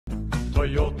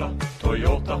Toyota,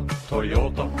 Toyota,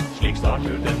 Toyota. Slik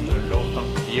starter denne låta.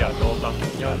 Ja, låta,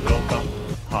 ja, låta.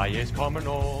 Hiace kommer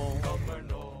nå.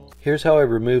 Here's how I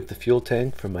remove the fuel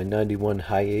tank from my 91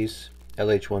 Hiace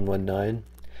LH119.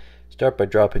 Start by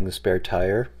dropping the spare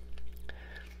tire.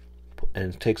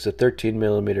 And it takes a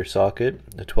 13mm socket.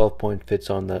 The 12 point fits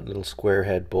on that little square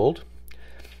head bolt.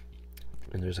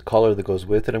 And there's a collar that goes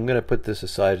with it. I'm going to put this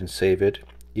aside and save it,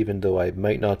 even though I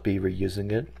might not be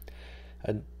reusing it.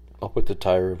 And I'll put the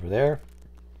tire over there.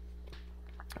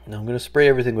 Now I'm going to spray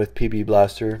everything with PB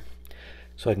Blaster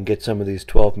so I can get some of these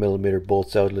 12mm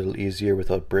bolts out a little easier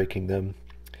without breaking them.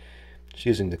 Just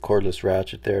using the cordless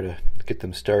ratchet there to get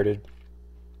them started.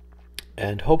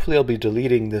 And hopefully I'll be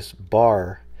deleting this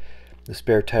bar, the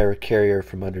spare tire carrier,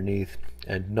 from underneath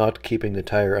and not keeping the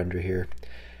tire under here.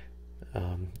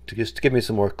 To just give me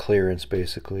some more clearance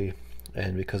basically,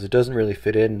 and because it doesn't really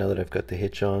fit in now that I've got the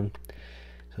hitch on,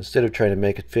 so instead of trying to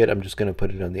make it fit, I'm just going to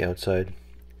put it on the outside.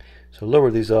 So lower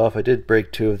these off. I did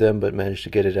break two of them but managed to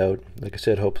get it out. Like I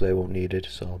said, hopefully I won't need it,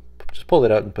 so I'll just pull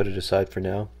it out and put it aside for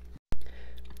now.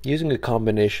 Using a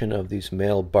combination of these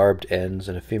male barbed ends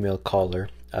and a female collar,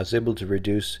 I was able to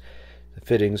reduce the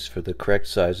fittings for the correct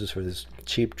sizes for this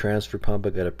cheap transfer pump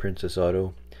I got at Princess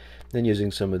Auto. Then using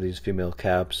some of these female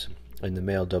caps and the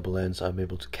male double ends, I'm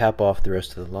able to cap off the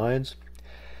rest of the lines.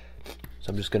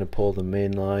 So I'm just going to pull the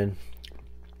main line,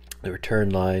 the return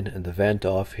line, and the vent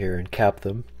off here and cap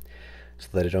them so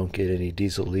that I don't get any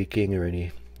diesel leaking or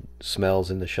any smells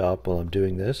in the shop while I'm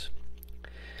doing this.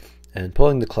 And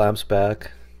pulling the clamps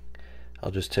back,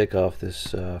 I'll just take off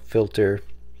this filter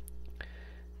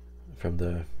from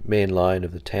the main line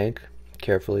of the tank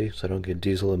carefully so I don't get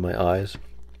diesel in my eyes.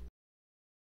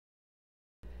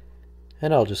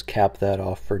 And I'll just cap that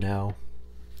off for now.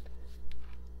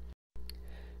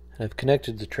 I've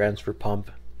connected the transfer pump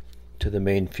to the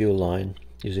main fuel line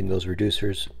using those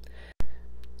reducers.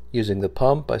 Using the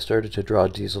pump, I started to draw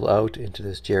diesel out into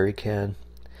this jerry can.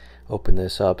 Open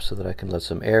this up so that I can let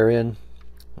some air in,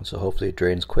 and so hopefully it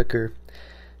drains quicker.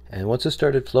 And once it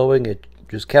started flowing, it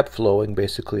just kept flowing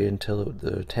basically until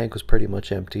the tank was pretty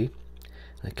much empty.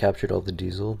 I captured all the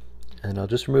diesel, and I'll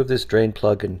just remove this drain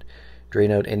plug and drain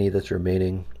out any that's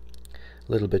remaining.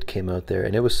 A little bit came out there,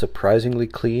 and it was surprisingly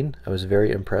clean. I was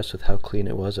very impressed with how clean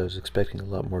it was. I was expecting a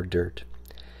lot more dirt.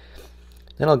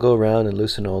 Then I'll go around and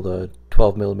loosen all the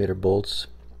 12mm bolts.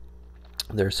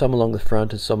 There are some along the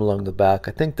front and some along the back.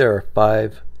 I think there are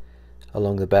 5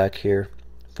 along the back here,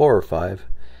 4 or 5.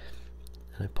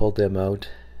 And I pulled them out,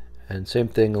 and same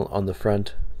thing on the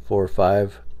front, 4 or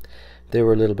 5. They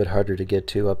were a little bit harder to get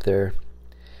to up there,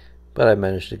 but I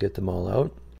managed to get them all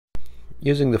out.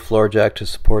 Using the floor jack to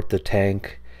support the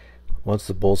tank, once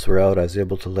the bolts were out, I was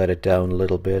able to let it down a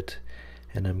little bit.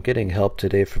 And I'm getting help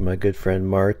today from my good friend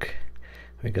Mark.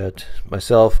 We got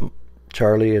myself,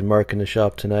 Charlie, and Mark in the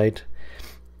shop tonight.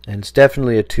 And it's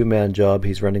definitely a two-man job.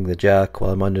 He's running the jack while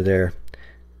I'm under there,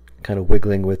 kind of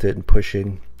wiggling with it and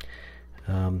pushing.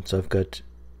 So I've got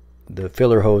the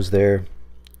filler hose there,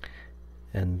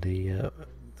 and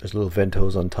there's a little vent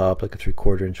hose on top, like a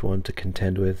 3/4 inch one, to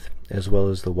contend with, as well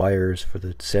as the wires for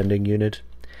the sending unit,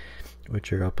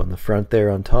 which are up on the front there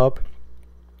on top.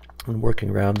 And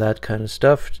working around that kind of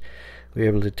stuff, we were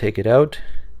able to take it out.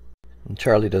 And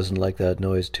Charlie doesn't like that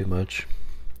noise too much.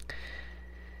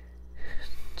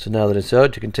 So now that it's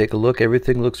out, you can take a look.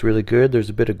 Everything looks really good. There's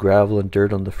a bit of gravel and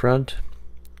dirt on the front,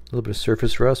 a little bit of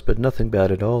surface rust, but nothing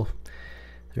bad at all.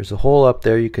 There's a hole up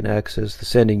there. You can access the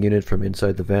sending unit from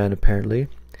inside the van apparently.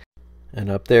 And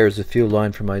up there is the fuel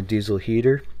line for my diesel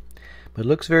heater. But it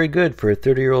looks very good for a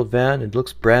 30-year-old van. It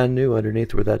looks brand new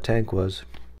underneath where that tank was.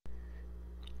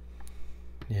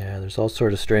 Yeah, there's all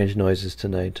sort of strange noises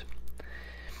tonight.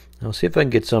 I'll see if I can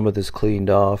get some of this cleaned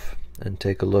off and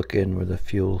take a look in where the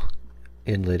fuel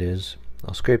inlet is.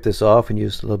 I'll scrape this off and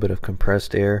use a little bit of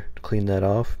compressed air to clean that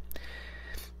off.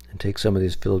 And take some of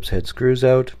these Phillips head screws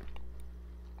out.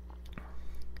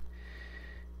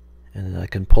 And then I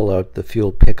can pull out the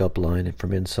fuel pickup line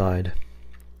from inside.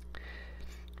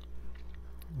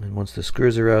 And once the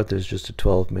screws are out, there's just a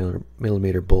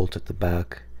 12mm bolt at the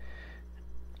back.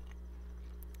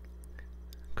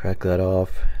 Crack that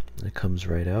off, and it comes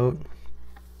right out.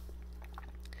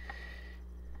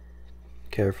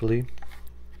 Carefully.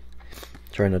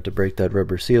 Try not to break that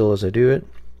rubber seal as I do it.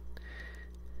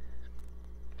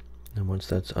 And once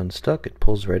that's unstuck, it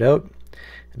pulls right out.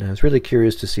 And I was really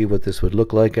curious to see what this would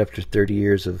look like after 30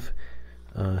 years of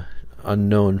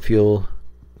unknown fuel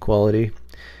quality.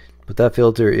 But that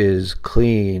filter is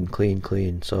clean.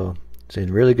 So it's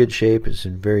in really good shape. It's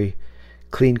in very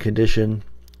clean condition.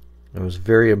 I was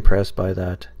very impressed by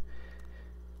that.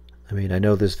 I mean, I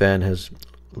know this van has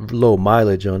low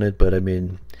mileage on it, but I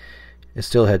mean, it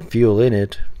still had fuel in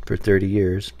it for 30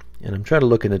 years. And I'm trying to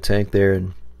look in the tank there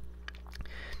and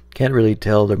can't really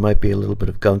tell. There might be a little bit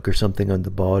of gunk or something on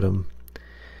the bottom.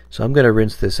 So I'm going to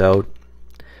rinse this out.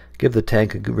 Give the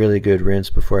tank a really good rinse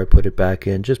before I put it back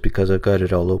in, just because I've got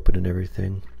it all open and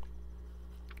everything.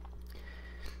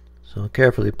 So I'll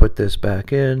carefully put this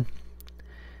back in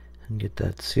and get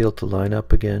that seal to line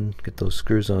up again. Get those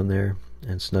screws on there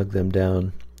and snug them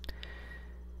down,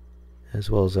 as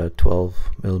well as that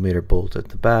 12mm bolt at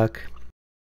the back.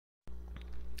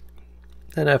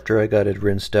 Then after I got it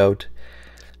rinsed out,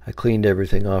 I cleaned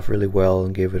everything off really well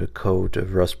and gave it a coat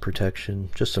of rust protection,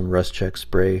 just some rust check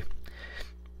spray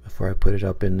before I put it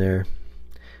up in there.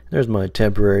 There's my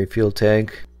temporary fuel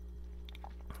tank.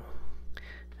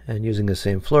 And using the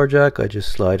same floor jack, I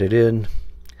just slide it in.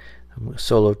 I'm going to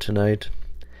solo tonight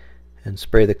and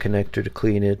spray the connector to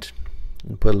clean it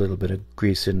and put a little bit of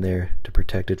grease in there to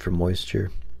protect it from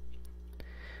moisture.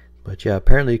 But yeah,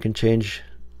 apparently you can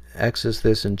access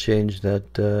this and change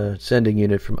that sending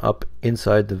unit from up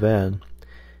inside the van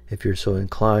if you're so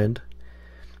inclined.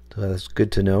 So that's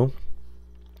good to know.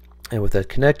 And with that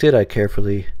connected, I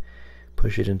carefully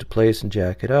push it into place and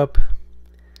jack it up.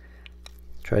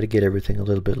 Try to get everything a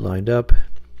little bit lined up.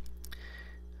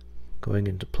 Going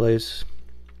into place.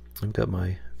 I've got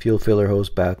my fuel filler hose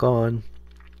back on.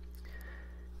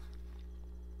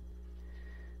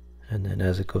 And then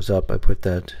as it goes up, I put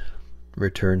that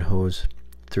return hose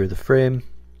through the frame.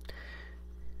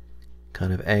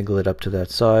 Kind of angle it up to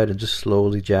that side and just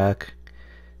slowly jack.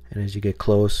 And as you get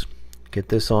close, get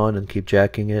this on and keep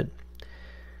jacking it.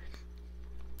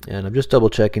 And I'm just double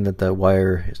checking that that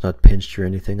wire is not pinched or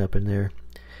anything up in there.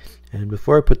 And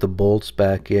before I put the bolts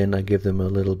back in, I give them a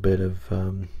little bit of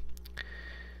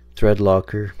thread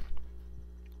locker.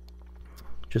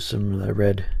 Just some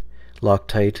red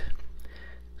Loctite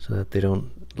so that they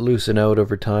don't loosen out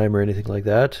over time or anything like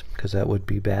that, because that would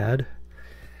be bad.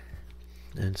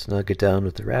 And snug it down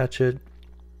with the ratchet.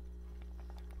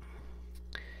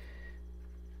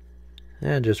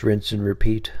 And just rinse and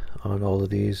repeat on all of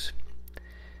these.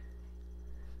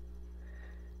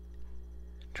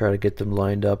 Try to get them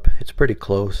lined up. It's pretty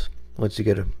close. Once you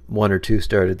get one or two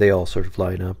started, they all sort of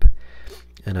line up.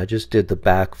 And I just did the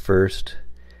back first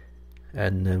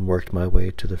and then worked my way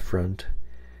to the front.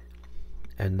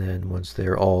 And then once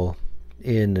they're all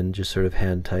in and just sort of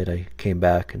hand tight, I came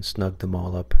back and snugged them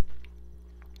all up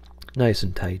nice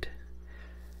and tight.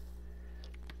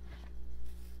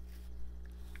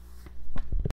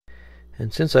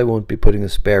 And since I won't be putting the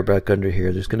spare back under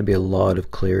here, there's going to be a lot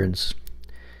of clearance.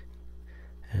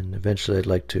 And eventually I'd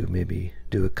like to maybe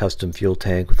do a custom fuel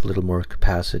tank with a little more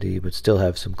capacity, but still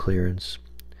have some clearance.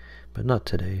 But not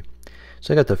today.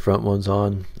 So I got the front ones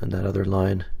on, and that other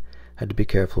line. Had to be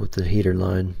careful with the heater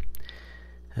line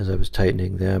as I was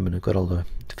tightening them, and I've got all the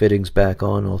fittings back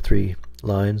on, all three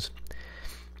lines.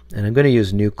 And I'm going to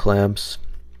use new clamps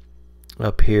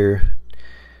up here.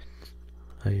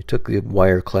 I took the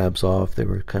wire clamps off. They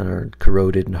were kind of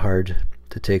corroded and hard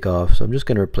to take off, so I'm just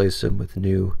going to replace them with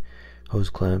new hose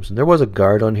clamps. And there was a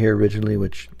guard on here originally,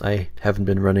 which I haven't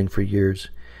been running for years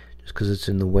just because it's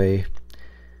in the way,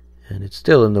 and it's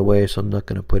still in the way, so I'm not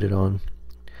going to put it on.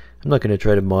 I'm not going to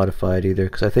try to modify it either,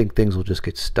 because I think things will just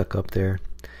get stuck up there.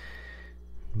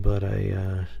 But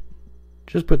I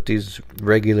just put these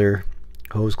regular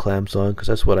hose clamps on because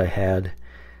that's what I had,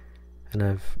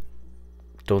 and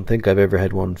don't think I've ever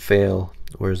had one fail,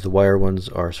 whereas the wire ones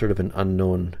are sort of an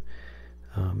unknown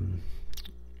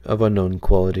of unknown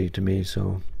quality to me,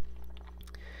 so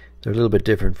they're a little bit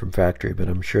different from factory, but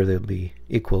I'm sure they'll be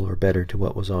equal or better to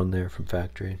what was on there from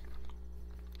factory.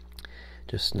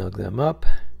 Just snug them up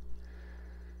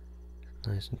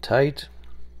nice and tight,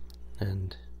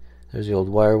 and there's the old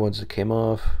wire ones that came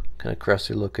off, kind of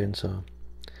crusty looking, so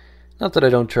not that I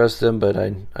don't trust them, but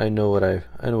I know what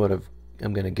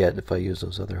I'm going to get if I use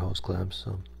those other hose clamps.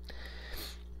 So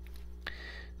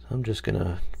I'm just going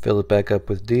to fill it back up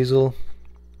with diesel.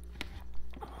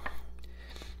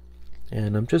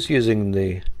 And I'm just using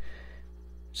the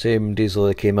same diesel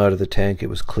that came out of the tank. It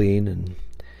was clean, and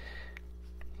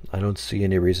I don't see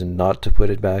any reason not to put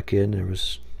it back in. There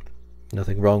was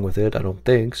nothing wrong with it, I don't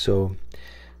think, so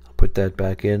I'll put that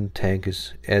back in. Tank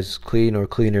is as clean or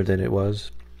cleaner than it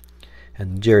was,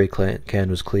 and the jerry can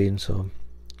was clean, so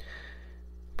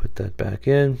put that back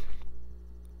in.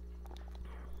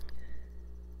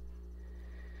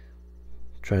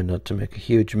 Try not to make a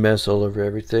huge mess all over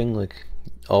everything, like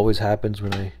always happens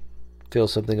when I fill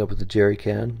something up with a jerry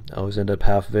can. I always end up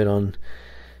half of it on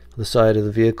the side of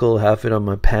the vehicle, half of it on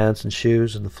my pants and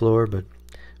shoes and the floor, but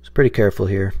I was pretty careful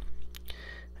here.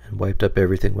 wiped up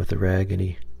everything with a rag,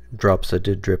 any drops that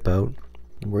did drip out.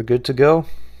 And we're good to go.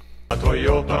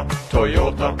 Toyota,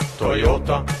 Toyota,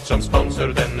 Toyota, som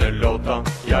sponser denne låta.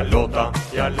 Ja, låta,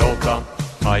 ja, låta.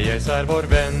 Hiace vår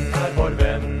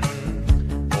venn,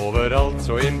 overalt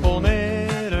så imponerende.